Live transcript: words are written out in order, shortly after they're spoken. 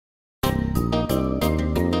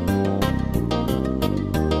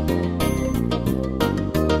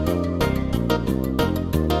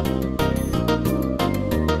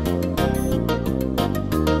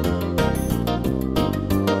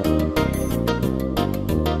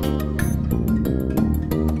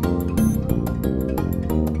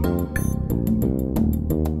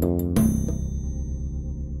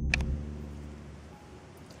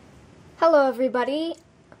everybody.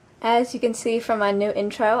 As you can see from my new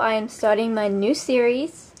intro, I am starting my new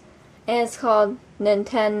series, and it's called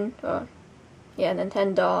Ninten-Dog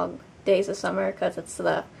Days of Summer, because it's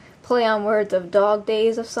the play on words of Dog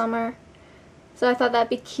Days of Summer. So I thought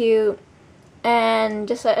that'd be cute, and I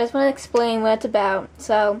just want to explain what it's about.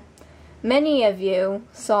 So, many of you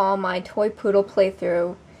saw my toy poodle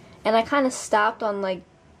playthrough, and I kind of stopped on like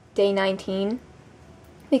day 19.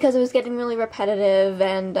 Because it was getting really repetitive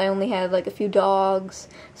and I only had like a few dogs.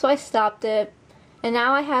 So I stopped it. And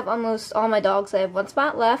now I have almost all my dogs. I have one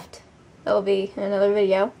spot left. That will be in another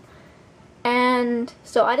video. And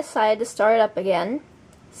so I decided to start it up again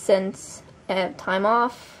since I have time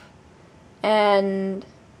off. And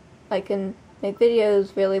I can make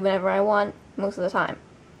videos really whenever I want most of the time.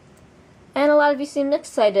 And a lot of you seemed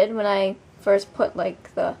excited when I first put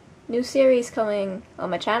like the new series coming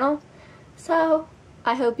on my channel. So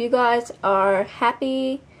I hope you guys are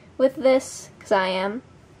happy with this, because I am.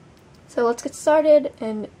 So let's get started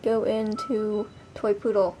and go into Toy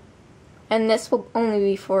Poodle. And this will only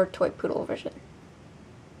be for Toy Poodle version.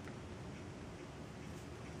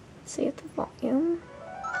 Let's see at the volume.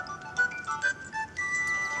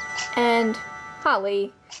 And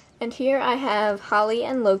Holly. And here I have Holly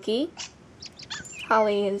and Loki.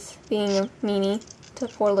 Holly is being a meanie to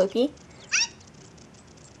poor Loki.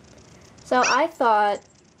 So I thought,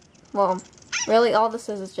 well, really all this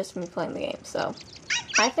is just me playing the game, so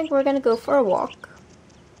I think we're going to go for a walk.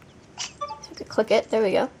 So we can click it, there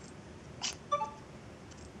we go.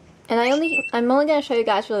 And I'm only going to show you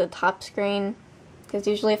guys really the top screen, because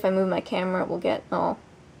usually if I move my camera it will get all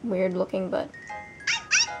weird looking, but...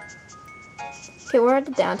 Okay, we're at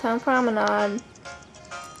the downtown promenade,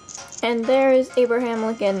 and there is Abraham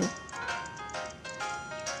Lincoln.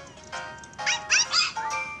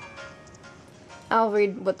 I'll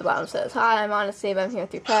read what the bottom says. Hi, I'm Honest Abe. I'm here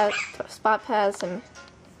with your Spot Pass, and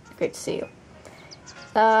great to see you.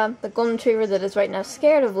 The golden retriever that is right now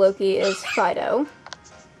scared of Loki is Fido.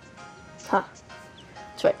 Huh.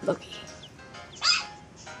 That's right, Loki.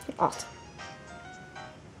 You're awesome.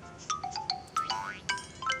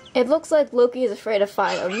 It looks like Loki is afraid of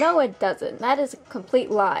Fido. No, it doesn't. That is a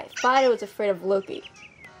complete lie. Fido is afraid of Loki.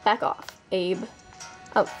 Back off, Abe.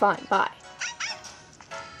 Oh, fine. Bye.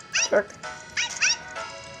 Jerk.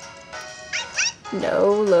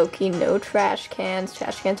 No, Loki, no trash cans.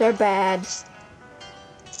 Trash cans are bad.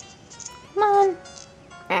 Come on.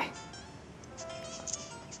 Ah.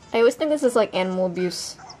 I always think this is like animal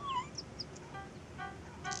abuse.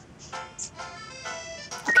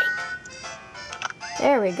 Okay.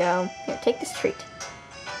 There we go. Here, take this treat.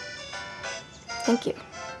 Thank you.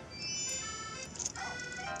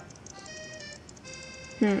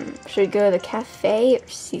 Should we go to the cafe or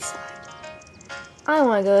seaside? I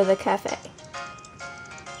want to go to the cafe.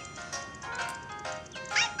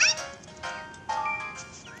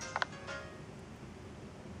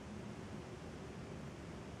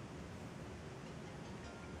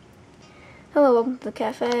 Hello, welcome to the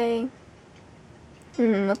cafe.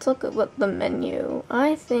 Let's look at what the menu.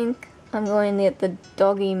 I think I'm going to get the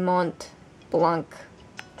Doggy Mont Blanc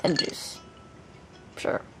and juice.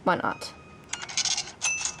 Sure, why not?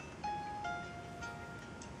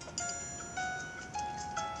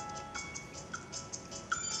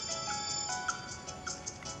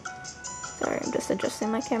 Sorry, I'm just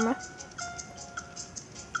adjusting my camera.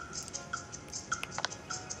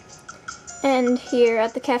 And here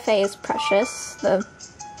at the cafe is Precious, the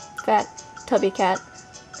fat, tubby cat.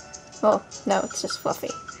 Oh, no, it's just Fluffy.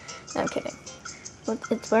 No, I'm kidding.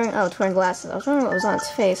 It's wearing, oh, it's wearing glasses. I was wondering what was on its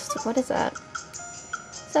face. Like, what is that?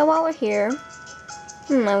 So while we're here,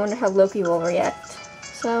 I wonder how Loki will react.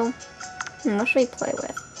 So, what should we play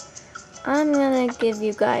with? I'm gonna give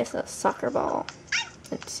you guys a soccer ball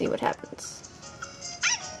and see what happens.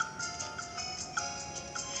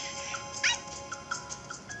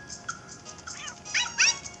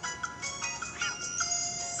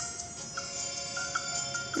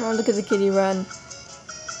 Oh, look at the kitty run.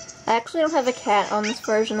 I actually don't have a cat on this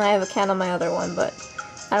version. I have a cat on my other one, but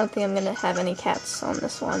I don't think I'm going to have any cats on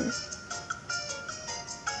this one.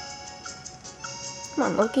 Come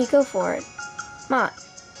on, Loki, go for it. Come on.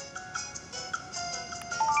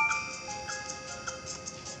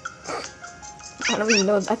 I don't even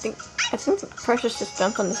know. I think Precious just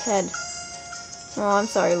jumped on his head. Oh, I'm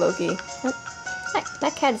sorry, Loki.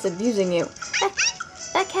 That cat is abusing you.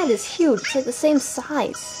 That cat is huge. It's like the same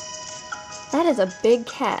size. That is a big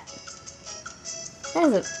cat. That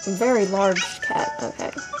is a very large cat.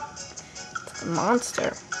 Okay. It's a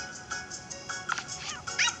monster.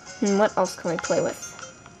 What else can we play with?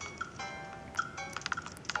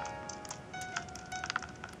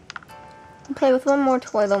 play with one more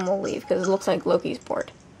toy, then we'll leave, because it looks like Loki's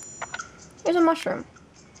bored. There's a mushroom.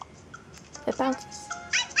 It bounces.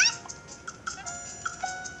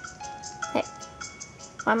 Hey.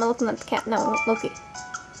 Why am I looking at the cat? No, Loki.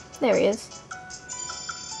 There he is.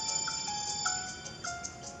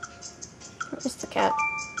 Where's the cat?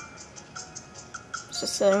 It's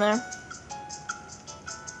just sitting there.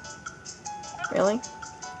 Really?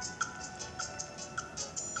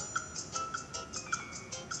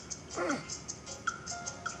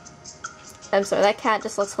 I'm sorry, that cat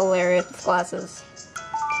just looks hilarious with glasses.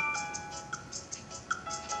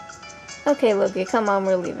 Okay, Loki, come on,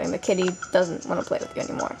 we're leaving. The kitty doesn't want to play with you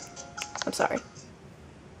anymore. I'm sorry.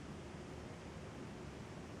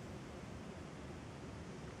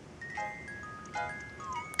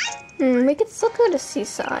 We could still go to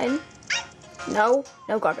Seaside. No,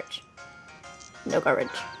 no garbage. No garbage.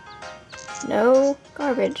 No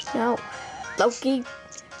garbage. No. Loki,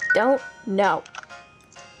 don't. No.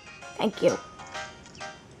 Thank you.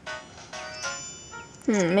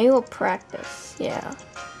 Maybe we'll practice. Yeah.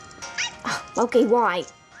 Oh, Loki, why?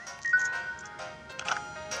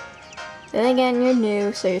 Then again, you're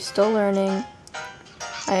new, so you're still learning.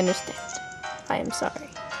 I understand. I am sorry.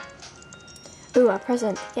 Ooh, a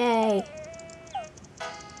present. Yay.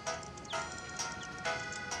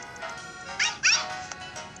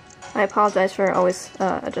 I apologize for always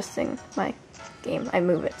adjusting my game. I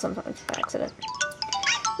move it sometimes by accident.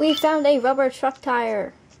 We found a rubber truck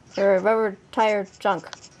tire. Or a rubber tire junk.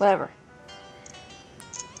 Whatever.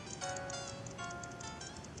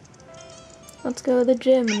 Let's go to the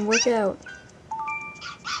gym and work out.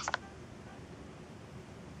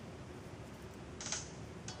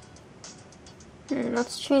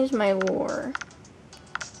 Let's change my lure.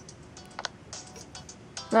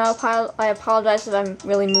 Now I apologize if I'm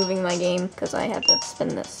really moving my game because I had to spin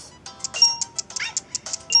this.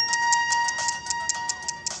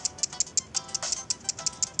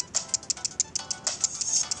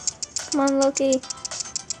 Come on, Loki.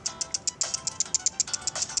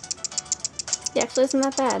 Yeah, actually isn't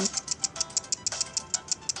that bad.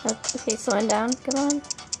 Okay, slowing down. Come on.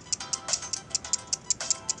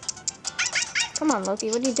 Come on, Loki,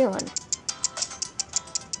 what are you doing?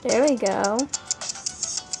 There we go.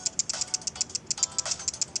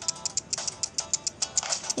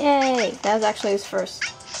 Yay! That was actually his first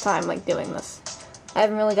time, like, doing this. I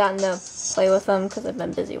haven't really gotten to play with him because I've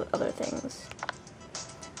been busy with other things.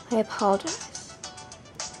 I apologize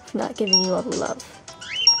for not giving you all the love.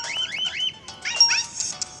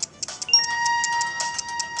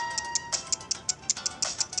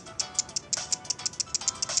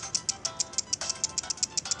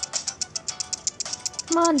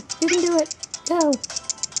 Come on, you can do it. Go.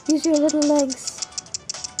 Use your little legs.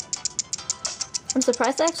 I'm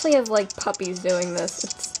surprised I actually have, like, puppies doing this.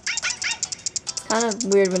 It's kind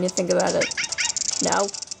of weird when you think about it. No.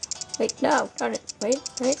 Wait, no. Darn it. Wait.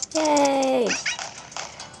 Yay!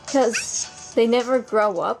 Because they never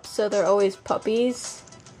grow up, so they're always puppies.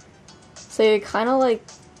 So you're kind of like,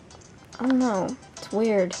 I don't know. It's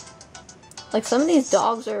weird. Like, some of these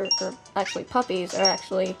dogs or actually puppies are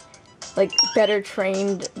actually, like, better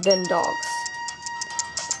trained than dogs.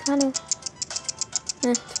 It's kind of,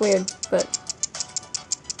 it's weird, but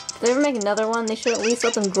if they ever make another one, they should at least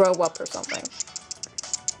let them grow up or something.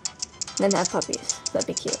 And then have puppies. That'd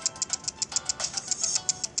be cute.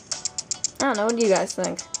 I don't know, what do you guys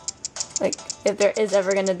think? Like, if there is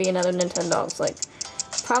ever going to be another Ninten-Dogs, like,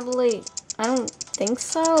 probably, I don't think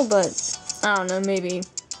so, but, I don't know, maybe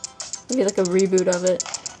like a reboot of it.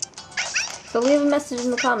 So leave a message in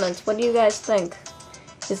the comments, what do you guys think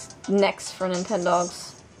is next for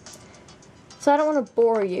Ninten-Dogs? So I don't want to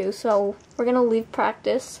bore you, so we're going to leave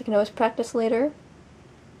practice. I can always practice later.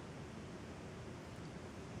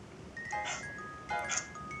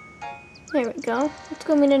 There we go. Let's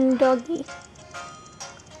go meet a new doggy.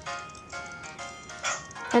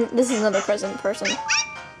 And this is another present person.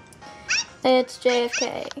 It's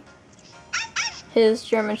JFK. His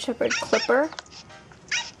German Shepherd Clipper.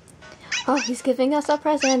 Oh, he's giving us a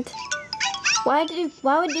present. Why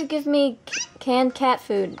would you give me canned cat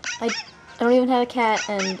food? I don't even have a cat,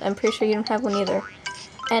 and I'm pretty sure you don't have one either.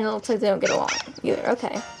 And it looks like they don't get along either.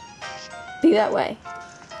 Okay. Be that way.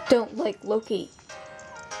 Don't like Loki.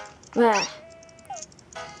 Ah.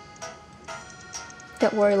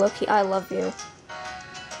 Don't worry, Loki, I love you.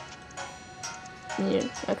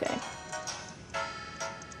 Okay.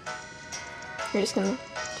 You're just gonna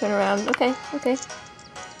turn around. Okay.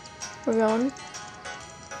 We're going.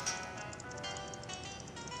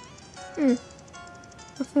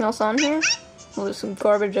 Nothing else on here? Well, there's some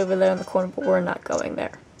garbage over there in the corner, but we're not going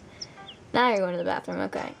there. Now you're going to the bathroom.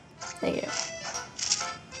 Okay. Thank you.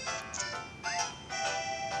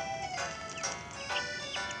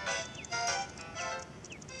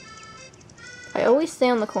 I always stay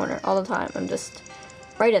on the corner all the time. I'm just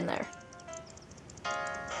right in there.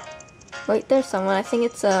 Wait, there's someone. I think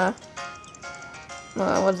it's,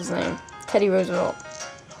 what's his name? Teddy Roosevelt.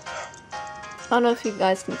 I don't know if you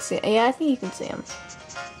guys can see. Yeah, I think you can see him.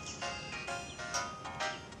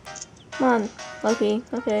 Come on, Loki.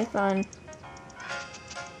 Okay, fine.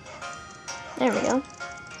 There we go.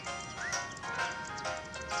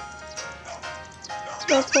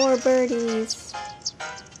 The poor birdies.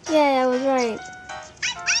 Yeah, I was right.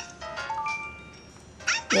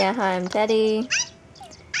 Yeah, hi, I'm Teddy.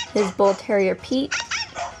 His bull terrier, Pete.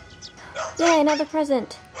 Yay, another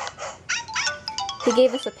present. He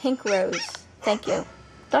gave us a pink rose. Thank you.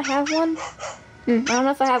 Do I have one? I don't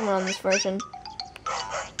know if I have one on this version.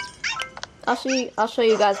 I'll show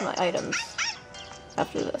you guys my items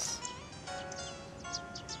after this.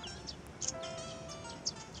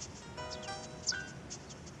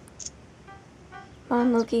 Come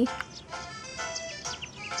on, Loki.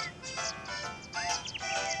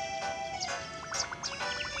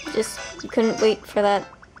 You couldn't wait for that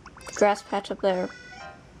grass patch up there,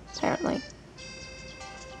 apparently.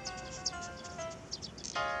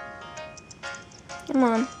 Come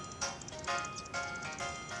on.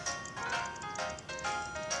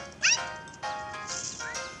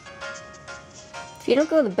 If you don't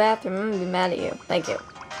go to the bathroom, I'm gonna be mad at you. Thank you.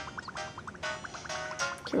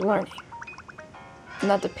 You're learning.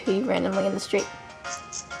 Not to pee randomly in the street.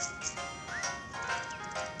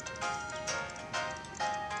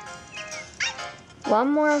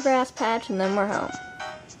 One more grass patch and then we're home.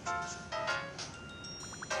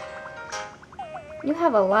 You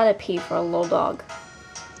have a lot of pee for a little dog.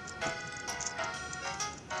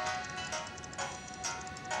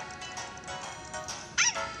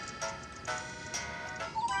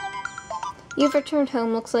 You've returned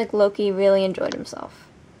home. Looks like Loki really enjoyed himself.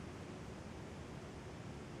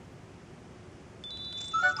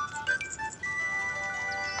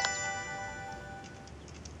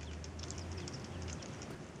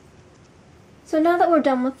 So now that we're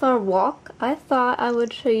done with our walk, I thought I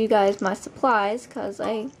would show you guys my supplies, because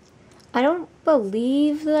I don't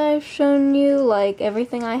believe that I've shown you like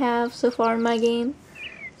everything I have so far in my game.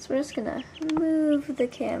 So we're just gonna move the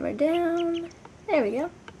camera down. There we go.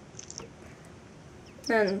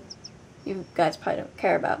 And you guys probably don't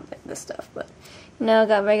care about this stuff, but you know,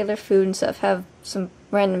 got regular food and stuff. Have some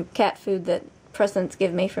random cat food that presidents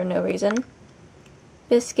give me for no reason.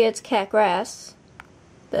 Biscuits, cat grass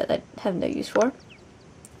that I have no use for.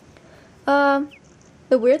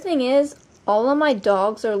 The weird thing is, all of my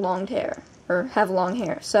dogs are long hair, or have long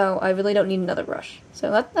hair, so I really don't need another brush. So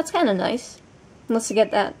that's kind of nice. Unless you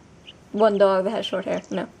get that one dog that has short hair,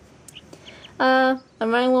 no. I'm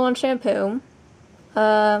running low on shampoo.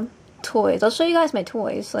 Toys. I'll show you guys my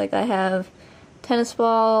toys. Like, I have tennis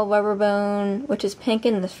ball, rubber bone, which is pink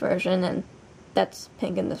in this version, and that's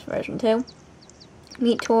pink in this version too.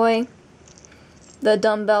 Meat toy. The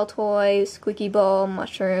dumbbell toy, squeaky ball,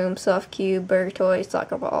 mushroom, soft cube, burger toy,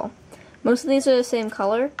 soccer ball. Most of these are the same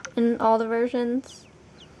color in all the versions.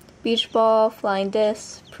 Beach ball, flying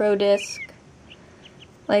disc, pro disc.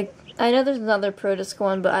 Like, I know there's another pro disc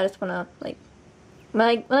one, but I just wanna, like,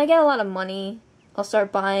 when I get a lot of money, I'll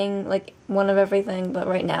start buying, like, one of everything, but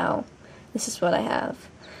right now, this is what I have.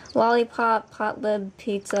 Lollipop, pot lid,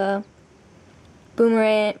 pizza,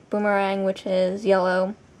 boomerang, which is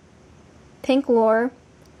yellow. Pink lure.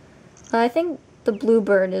 I think the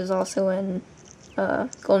bluebird is also in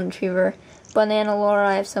golden retriever. Banana lure.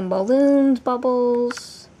 I have some balloons,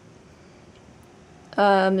 bubbles.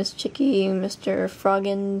 Miss Chicky, Mr.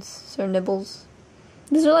 Froggins, or Nibbles.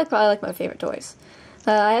 These are probably like my favorite toys.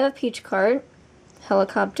 I have a peach cart,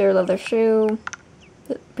 helicopter, leather shoe.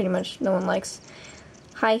 That pretty much no one likes.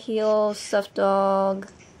 High heels, stuffed dog,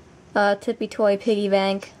 tippy toy, piggy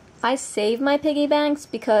bank. I save my piggy banks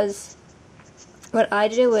because what I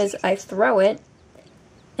do is I throw it,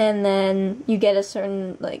 and then you get a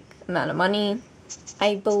certain, like, amount of money.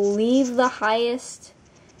 I believe the highest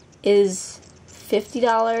is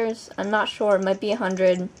 $50. I'm not sure. It might be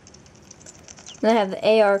 $100. Then I have the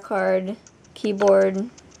AR card, keyboard.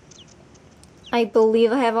 I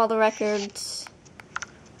believe I have all the records,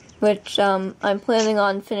 which I'm planning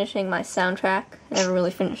on finishing my soundtrack. I never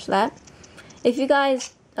really finished that. If you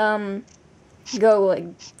guys go like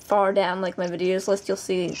far down like my videos list, you'll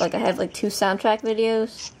see like I have like 2 soundtrack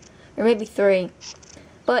videos, or maybe 3.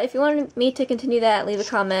 But if you want me to continue that, leave a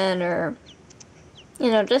comment, or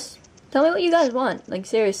you know, just tell me what you guys want. Like,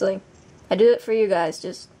 seriously, I do it for you guys.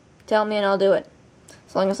 Just tell me and I'll do it,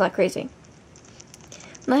 as long as it's not crazy.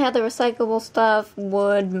 And I have the recyclable stuff: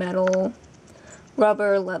 wood, metal,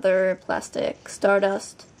 rubber, leather, plastic,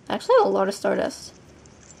 stardust. Actually, I have a lot of Stardust.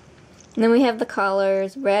 And then we have the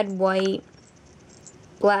colors, red, white,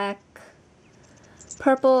 black,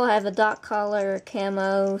 purple. I have a dot collar,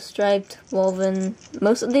 camo, striped, woven.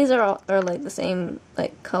 Most of these are like the same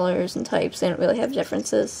like colors and types. They don't really have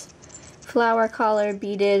differences. Flower collar,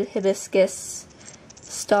 beaded, hibiscus,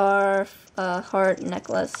 star, heart,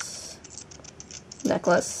 necklace.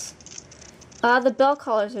 The bell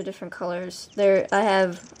collars are different colors. I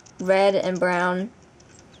have red and brown.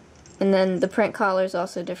 And then the print collar is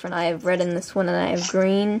also different. I have red in this one and I have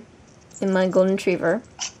green in my golden retriever.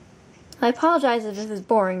 I apologize if this is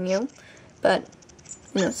boring you, but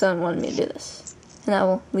you know, someone wanted me to do this. And I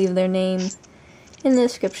will leave their name in the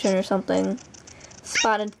description or something.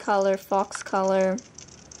 Spotted collar, fox collar,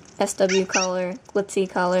 SW collar, glitzy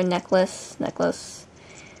collar, necklace,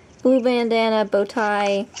 blue bandana, bow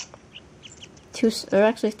tie,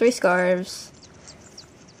 three scarves.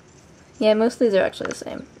 Yeah, most of these are actually the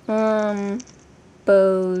same.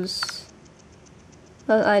 Bows.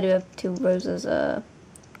 Oh, I do have 2 roses. A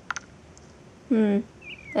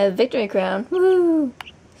victory crown. Woo!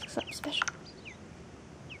 Something special.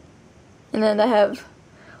 And then I have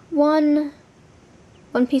one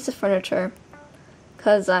piece of furniture,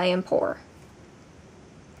 because I am poor.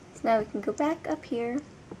 So now we can go back up here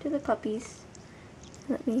to the puppies.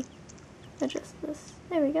 Let me adjust this.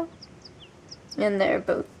 There we go. And they're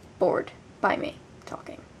both bored by me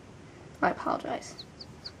talking. I apologize.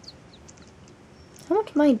 How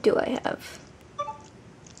much money do I have?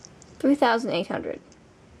 3,800.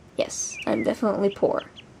 Yes, I'm definitely poor.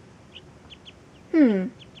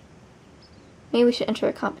 Maybe we should enter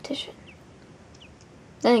a competition.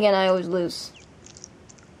 Then again, I always lose.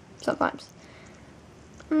 Sometimes.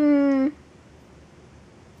 I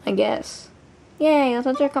guess. Yay, let's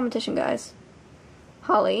enter a competition, guys.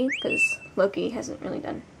 Holly, because Loki hasn't really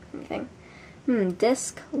done anything.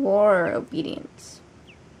 Disc, lore, obedience.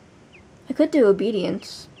 I could do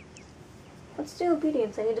obedience. Let's do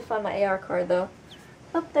obedience. I need to find my AR card, though.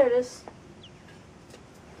 Oh, there it is.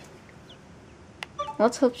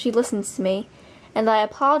 Let's hope she listens to me. And I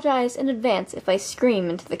apologize in advance if I scream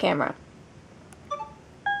into the camera.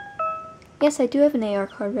 Yes, I do have an AR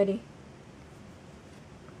card ready.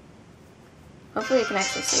 Hopefully you can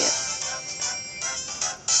actually see it.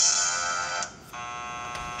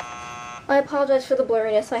 I apologize for the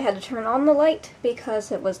blurriness. I had to turn on the light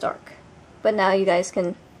because it was dark. But now you guys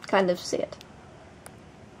can kind of see it.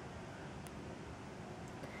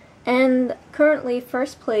 And currently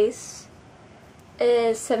first place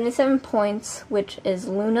is 77 points, which is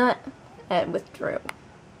Luna with Drew.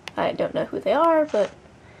 I don't know who they are, but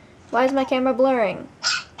why is my camera blurring?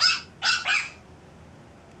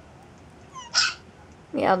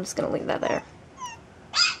 Yeah, I'm just gonna leave that there.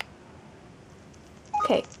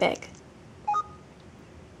 Okay, beg.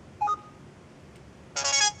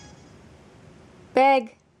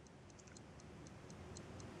 Beg!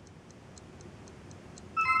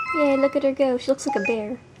 Yay, look at her go. She looks like a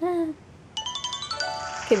bear. Ah.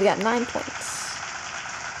 Okay, we got 9 points.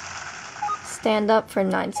 Stand up for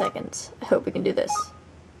 9 seconds. I hope we can do this.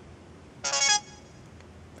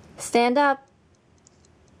 Stand up!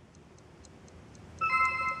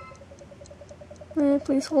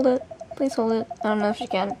 Please hold it. Please hold it. I don't know if she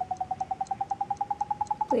can.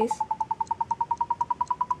 Please.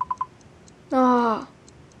 Oh,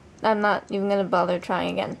 I'm not even gonna bother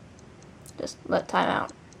trying again. Just let time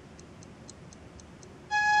out.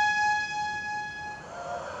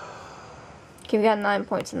 Okay, we got 9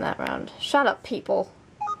 points in that round. Shut up, people.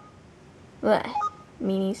 Blech.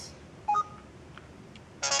 Meanies.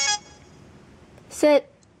 Sit.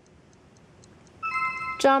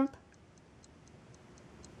 Jump.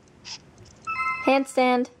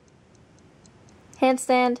 Handstand.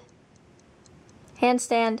 Handstand.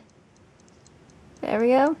 Handstand. There we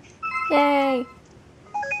go. Yay!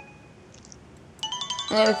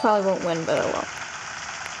 And we probably won't win, but oh well.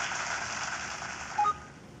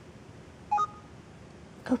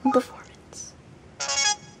 Open performance.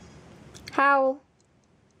 Howl.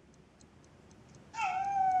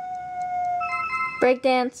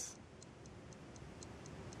 Breakdance.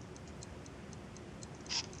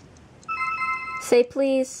 Say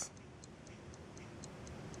please.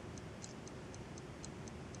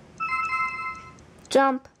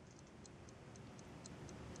 Jump.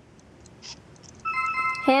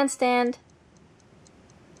 Handstand.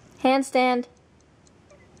 Handstand.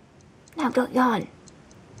 Now go yawn.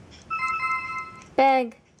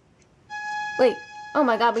 Beg. Wait. Oh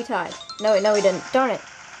my god, we tied. No, wait, no, we didn't. Darn it.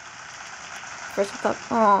 First up.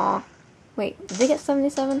 Aww. Wait, did they get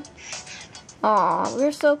 77? Aw, we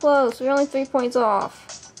were so close. We were only 3 points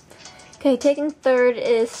off. Okay, taking third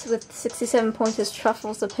is with 67 points is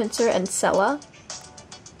Truffles, the Pincer, and Sella.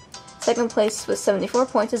 Second place with 74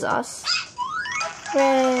 points is us.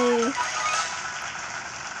 Yay!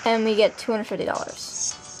 And we get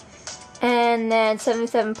 $250. And then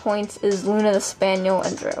 77 points is Luna the Spaniel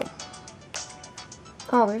and Drew.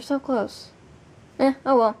 Oh, we're so close. Oh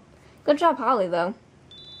well. Good job, Holly, though.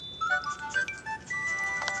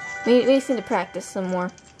 We just need to practice some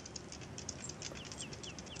more.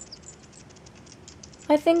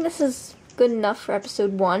 I think this is good enough for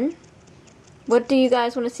episode 1. What do you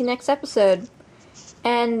guys want to see next episode?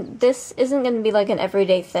 And this isn't going to be like an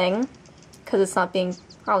everyday thing, because it's not being...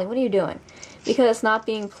 Holly, what are you doing? Because it's not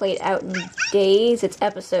being played out in days, it's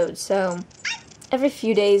episodes, so every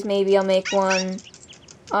few days maybe I'll make one.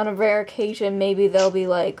 On a rare occasion, maybe they'll be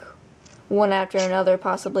like one after another,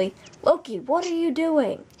 possibly. Loki, what are you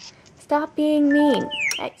doing? Stop being mean.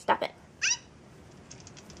 Hey, stop it.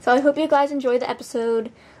 So I hope you guys enjoyed the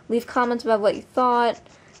episode. Leave comments about what you thought.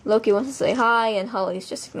 Loki wants to say hi, and Holly's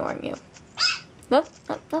just ignoring you. Nope,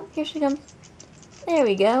 nope, nope, here she comes. There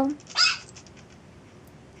we go.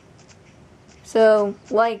 So,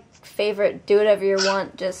 like, favorite, do whatever you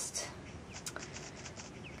want, just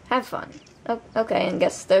have fun. Oh, okay, and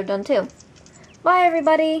guess they're done too. Bye,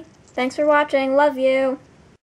 everybody. Thanks for watching. Love you.